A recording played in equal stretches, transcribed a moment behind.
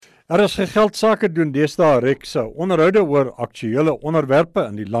RSG Geldsaake doen deesdae reekse onderhoude oor aktuele onderwerpe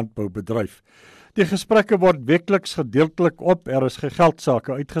in die landboubedryf. Die gesprekke word weekliks gedeeltelik op RSG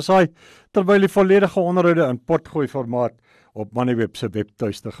Geldsaake uitgesaai, terwyl die volledige onderhoude in potgooi formaat op Moneyweb se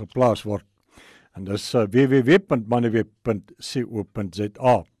webtuiste geplaas word. En dis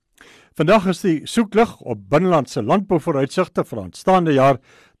www.moneyweb.co.za. Vandag is die soeklig op binnelandse landbouvooruitsigte vir aanstaande jaar,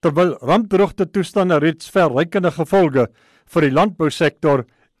 terwyl rampdroogte toestande reeds verrykende gevolge vir die landbousektor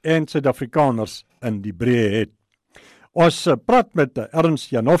en Suid-Afrikaners in die breë het. Ons praat met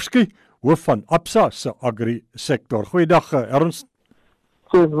Ernst Janowski, hoof van Absa se agri-sektor. Goeiedag Ernst.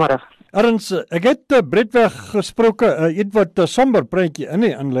 Goeiemôre. Ernst, ek het breedweg gesproke, iets wat somber prentjie in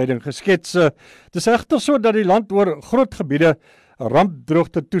die inleiding geskets. Dit is egter so dat die land oor groot gebiede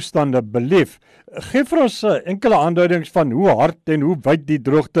rampdroogte toestande beleef. Geef vir ons enkele aanduidings van hoe hard en hoe wyd die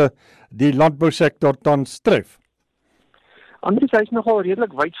droogte die landbousektor tans tref. Andries, hy is nogal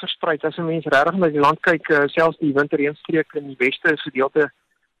redelik wyd versprei. As 'n mens regtig na die land kyk, selfs die winterreënstreek in die weste gedeelte,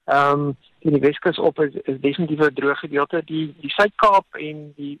 in die Weskus op is definitief 'n droë gedeelte. Die Suid-Kaap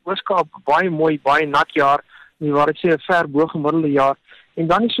en die Oos-Kaap baie mooi, baie nat jaar, waar ek sê 'n ver bo gemiddelde jaar. En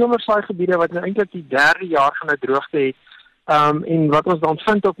dan die somersaai gebiede wat nou eintlik die derde jaar van 'n droogte het. En wat ons dan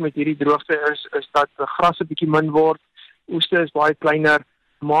vind ook met hierdie droogte is dat gras 'n bietjie min word, oeste is baie kleiner.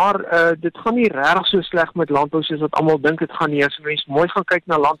 Maar dit gaan nie regtig so sleg met landbou soos wat almal dink dit gaan nie. As mense mooi gaan kyk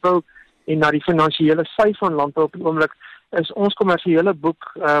na landbou en na die finansiële sy van landbou op die oomblik, is ons kommersiële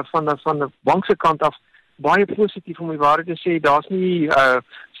boek van 'n bank se kant af baie positief om die waarheid te sê. Daar's nie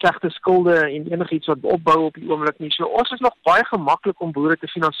slegte skulde en enigiets wat opbou op die oomblik nie. So ons is nog baie gemaklik om boere te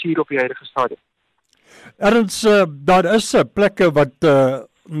finansier op die huidige stadium. Ernst, daar is plekke wat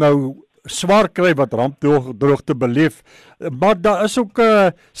nou swaar kry wat rampdroogte beleef, maar daar is ook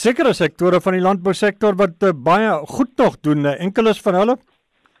sekere sektore van die landbousektor wat baie goed nog doen. Enkeles van hulle?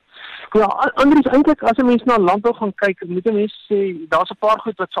 Ja, Andries, eintlik as 'n mens na landbou gaan kyk, moet 'n mens sê daar's 'n paar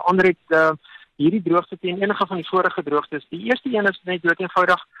goed wat verander het hierdie droogte teen enige van die vorige droogtes. Die eerste een is net dood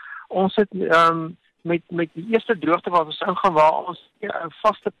eenvoudig. Ons het met die eerste droogte waar ons ingaan, waar ons 'n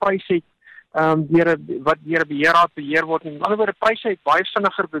vaste prys het wat deur 'n beheerraad beheer word. En in ander woorde, pryse het baie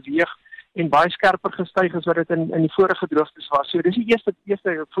vinniger beweeg en baie skerper gestyg as wat dit in die vorige droogtes was. So dis die eerste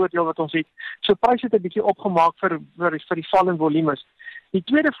voordeel wat ons het. So pryse het 'n bietjie opgemaak vir die val in volumes. Die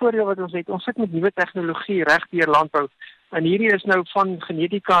tweede voordeel wat ons het, ons sit met nuwe tegnologie reg deur landbou. En hierdie is nou van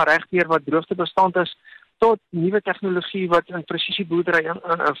genetika reg deur wat droogtebestand is tot nuwe tegnologie wat in presisieboerdery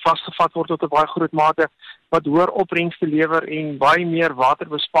vasgevat word tot 'n baie groot mate, wat hoër opbrengste lewer en baie meer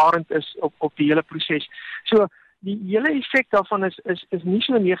waterbesparend is op die hele proses. So die hele effek daarvan is nie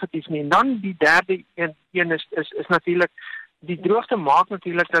so negatief nie. En dan die derde een is natuurlik, die droogte maak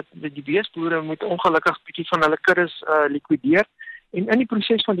natuurlik dat die beesboere moet ongelukkig bietjie van hulle kuddes likwideer. En in die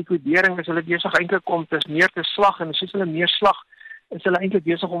proses van likwidering is hulle besig eintlik om meer te slag, en soos hulle meer slag, is hulle eintlik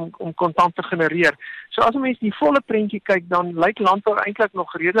besig om kontant te genereer. So as 'n mens die volle prentjie kyk, dan lyk landbou eintlik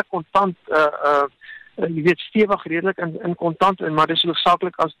nog redelik kontant, stewig redelik in kontant, maar dis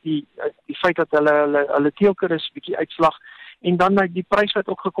hoofsaaklik as die feit dat hulle teelkuddes bietjie uitslag, en dan die prys wat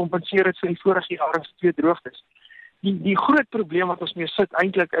ook gekompenseer het vir die vorige jare se twee droogtes. Die groot probleem wat ons mee sit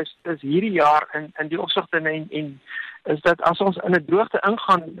eintlik is hierdie jaar in die opsigte en is dat as ons in 'n droogte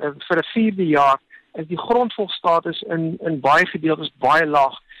ingaan vir 'n 4de jaar, is die grondvogstatus in baie gedeeltes baie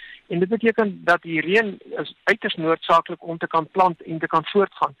laag. En dit beteken dat die reën is uiters noodsaaklik om te kan plant en te kan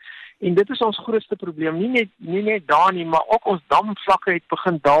voortgaan. En dit is ons grootste probleem, nie net daar nie, maar ook ons damvlakke het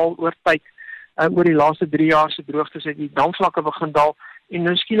begin daal oor tyd. Oor die laaste 3 jaar se droogtes het die damvlakke begin daal. En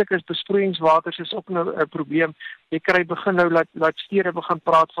nou skielik is besproeiingswaters is ook nou 'n probleem. Jy kry begin nou laat stede begin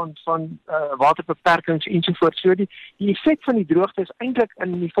praat van waterbeperkings ensovoorts. So die effek van die droogte is eintlik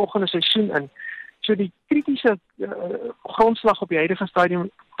in die volgende seisoen in. So die kritiese grondslag op die huidige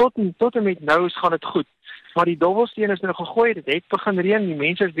stadium tot en met nou gaan dit goed. Maar die dobbelsteen is nou gegooi, dit het begin reën, die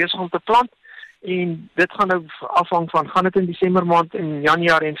mense is besig om te plant. En dit gaan nou afhang van, gaan dit in Desember maand, in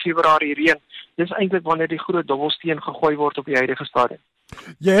Januarie en Februarie reën. Dis eintlik wanneer die groot dobbelsteen gegooi word op die huidige stadium.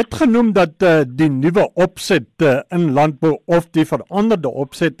 Jy het genoem dat die nuwe opset in landbou of die veranderde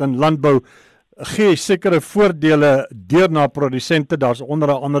opset in landbou gee sekere voordele deur na produsente. Daar's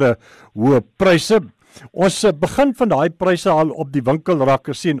onder andere hoë pryse. Ons begin van daai pryse al op die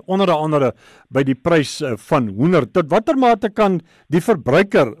winkelrakke sien, onder andere by die prys van hoender. Tot watter mate kan die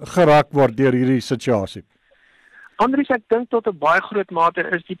verbruiker geraak word deur hierdie situasie? Andries, ek dink tot 'n baie groot mate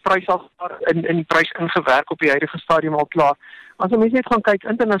is die prys al in die prys ingewerk op die huidige stadium al klaar. As 'n mens net gaan kyk,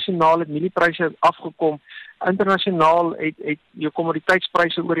 internasionaal het mieliepryse afgekom. Internasionaal het jou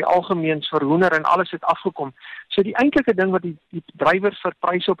kommoditeitspryse oor die algemeen vir hoender en alles het afgekom. So die eintlike ding wat die drywer vir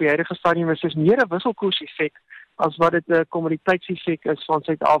pryse op die huidige stadium is meer 'n wisselkoerseffek as wat dit 'n kommoditeitseffek is van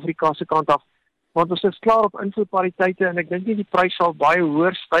Suid-Afrika se kant af. Want ons is klaar op invoerpariteite en ek dink nie die prys sal baie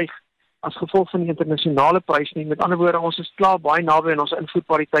hoër styg as gevolg van die internasionale prys nie. Met ander woorde, ons is klaar baie naby aan ons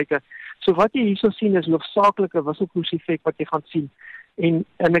invoerpariteite. So wat jy hierso sien is hoofsaaklike wisselkoerseffek wat jy gaan sien. En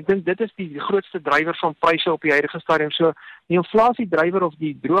ek dink dit is die grootste drywer van pryse op die huidige stadium. So die inflasie drywer of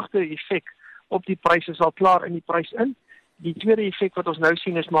die droogte effek op die pryse is al klaar in die prys in. Die tweede effek wat ons nou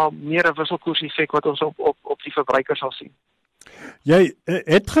sien is maar meer 'n wisselkoerseffek wat ons op die verbruiker sal sien. Jy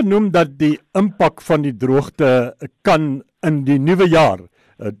het genoem dat die impak van die droogte kan in die nuwe jaar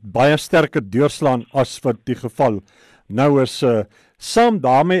baie sterker deurslaan as wat die geval nou is. Saam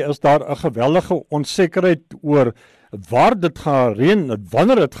daarmee is daar 'n geweldige onsekerheid oor waar dit gaan reën,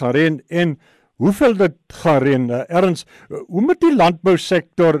 wanneer dit gaan reën en hoeveel dit gaan reën. Erns, hoe moet die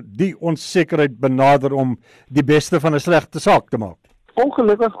landbousektor die onsekerheid benader om die beste van 'n slegte saak te maak?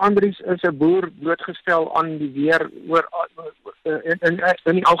 Ongelukkig, Andries, is 'n boer blootgestel aan die weer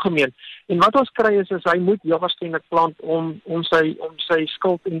in die algemeen. En wat ons kry is hy moet heel waarskynlik plant om sy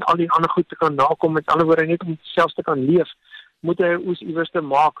skuld en al die ander goed te kan nakom. Met ander woorde, net om selfs te kan leef, moet hy oes iewers te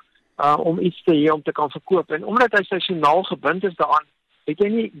maak om iets te hê om te kan verkoop. En omdat hy seisonaal gebind is daaraan, het hy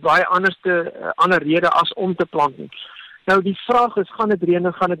nie baie ander rede as om te plant nie. Nou die vraag is, gaan dit reën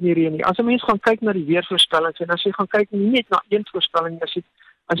of gaan dit nie reën nie? As 'n mens gaan kyk na die weervoorspellings en as jy gaan kyk nie net na een voorspelling,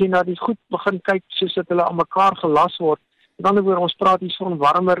 as jy na die goed begin kyk soos dat hulle aan mekaar gelas word. Met ander woorde, ons praat hier van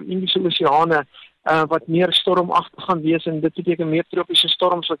warmer Indiese Oseane wat meer stormagtig gaan wees en dit beteken meer tropiese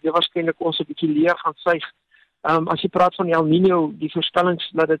storms wat waarskynlik ons 'n bietjie leer gaan suig. As jy praat van El Niño, die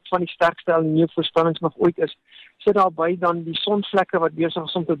voorspellings dat dit van die sterkste El Niño voorspellings nog ooit is, sit daarby dan die sonvlekke wat besig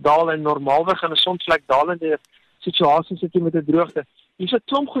is om te daal en normaalweg in 'n sonvlek dalende situasie sit jy met 'n droogte. Hier's 'n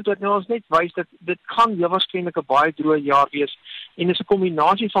klomp goed wat nou ons net wys dat dit gaan waarskynlik 'n baie droë jaar wees en dis 'n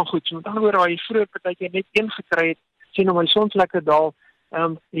kombinasie van goed. So met ander woorde, waar jy vroeër partykeer net een gekry het, sien nou maar die sonvlekke daal,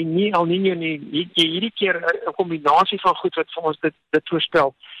 en nie El Niño nie, hierdie keer 'n kombinasie van goed wat vir ons dit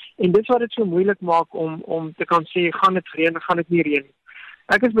voorspel. En dit wat dit so moeilik maak om te kan sê, gaan dit reën of gaan dit nie reën nie.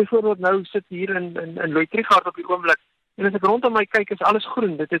 Ek is byvoorbeeld nou sit hier in Luitrigard op die oomblik, en as ek rondom my kyk, is alles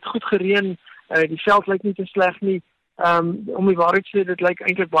groen. Dit het goed gereën, die veld lyk nie te sleg nie, om die waarheid te sê, dit lyk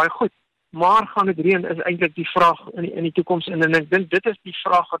eintlik baie goed. Maar gaan dit reën is eintlik die vraag in die toekoms, en ek dink dit is die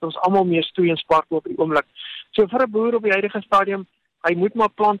vraag wat ons almal mee stoei en spartel op die oomblik. So vir 'n boer op die huidige stadium, hy moet maar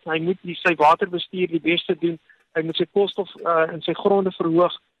plant, hy moet sy waterbestuur die beste doen, hy moet sy koolstof in sy gronde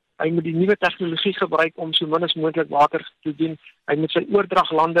verhoog, hy moet die nuwe tegnologie gebruik om so min as moontlik water te doen, hy moet sy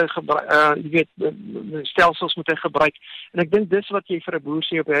oordraglande stelsels moet hy gebruik, en ek dink dis wat jy vir 'n boer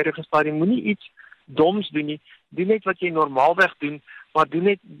sê op die huidige stadium, moenie iets doms doen nie, doen net wat jy normaalweg doen, maar doen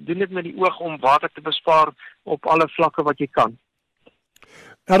net met die oog om water te bespaar op alle vlakke wat jy kan.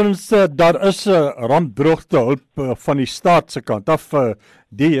 Erns, daar is 'n rampdroogte hulp van die staat se kant af,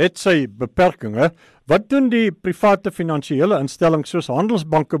 die het sy beperkings. Wat doen die private finansiële instellings soos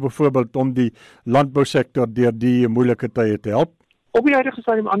handelsbanke byvoorbeeld om die landbousektor deur die moeilike tye te help? Op die huidige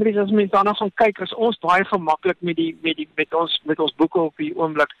stadium, Andries, as mense daarna gaan kyk, is ons baie gemaklik met ons boeke op die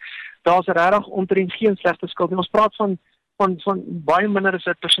oomblik. Daar's regtig omtrent geen slegte skuld. Ons praat van baie minder as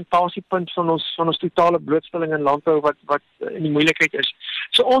 'n persentasiepunt van ons totale blootstelling in landbou wat in die moeilikheid is.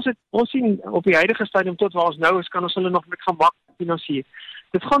 So ons sien op die huidige stadium tot waar ons nou is, kan ons hulle nog met gemak finansier.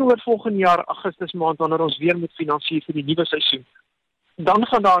 Dit gaan oor volgende jaar Augustus maand wanneer ons weer moet finansier vir die nuwe seisoen. Dan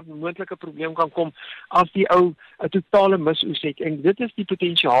gaan daar 'n moontlike probleem kan kom as die ou 'n totale misoes het, en dit is die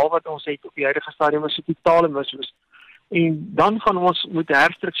potensiaal wat ons het op die huidige stadium, is 'n totale misoes. En dan gaan ons moet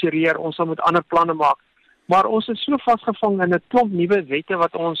herstruktureer, ons sal moet ander planne maak. Maar ons is so vasgevang in 'n klomp nuwe wette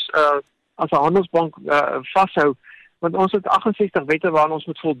wat ons as 'n handelsbank vashou, want ons het 68 wette waaraan ons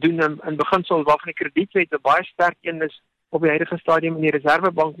moet voldoen in beginsel, waarvan die kredietwet 'n baie sterk een is op die huidige stadium, in die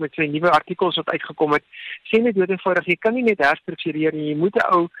Reservebank met sy nuwe artikels wat uitgekom het. Sê net doodeenvoudig, jy kan nie net herstruktureer nie, jy moet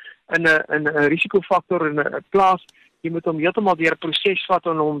 'n ou in 'n risikofaktor in 'n plaas, jy moet hom heeltemal deur 'n proses vat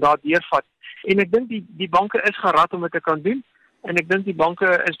en hom daar deurvat. En ek dink die banke is gerad om dit te kan doen. En ek dink die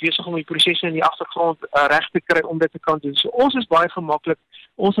banke is besig om die prosesse in die agtergrond reg te kry om dit te kan doen. So ons is baie gemaklik.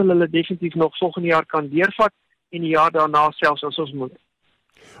 Ons sal hulle definitief nog volgende jaar kan deurvat en die jaar daarna selfs as ons moet.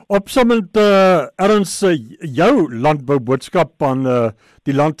 Opsommend, Erns, jou landbouboodskap aan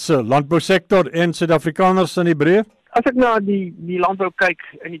die landbousektor en Suid-Afrikaners in die breë? As ek na die landbou kyk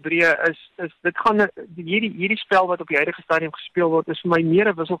in die breë is dit gaan hierdie spel wat op die huidige stadium gespeel word is vir my meer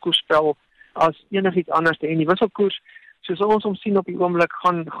 'n wisselkoersspel as enigiets anders en die wisselkoers soos ons hom sien op die oomblik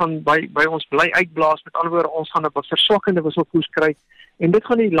gaan by ons bly uitblaas. Met ander woorde, ons gaan 'n verswakkende wisselkoers kry en dit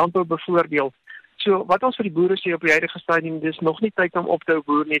gaan die landbou bevoordeel. So wat ons vir die boere sê op die huidige stadium, dis nog nie tyd om op te hou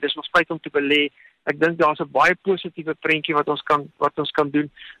boer nie, dis nog tyd om te belê. Ek dink daar's 'n baie positiewe prentjie wat ons kan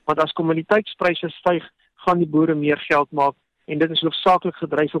doen, want as kommoditeitspryse styg, gaan die boere meer geld maak en dit is hoofsaaklik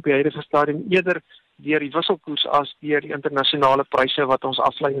gedryf op die huidige stadium eerder deur die wisselkoers as deur die internasionale pryse wat ons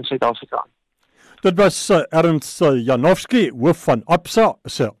aflei in Suid-Afrika. Dit was Ernst Janowski, hoof van Absa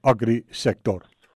se agri sektor.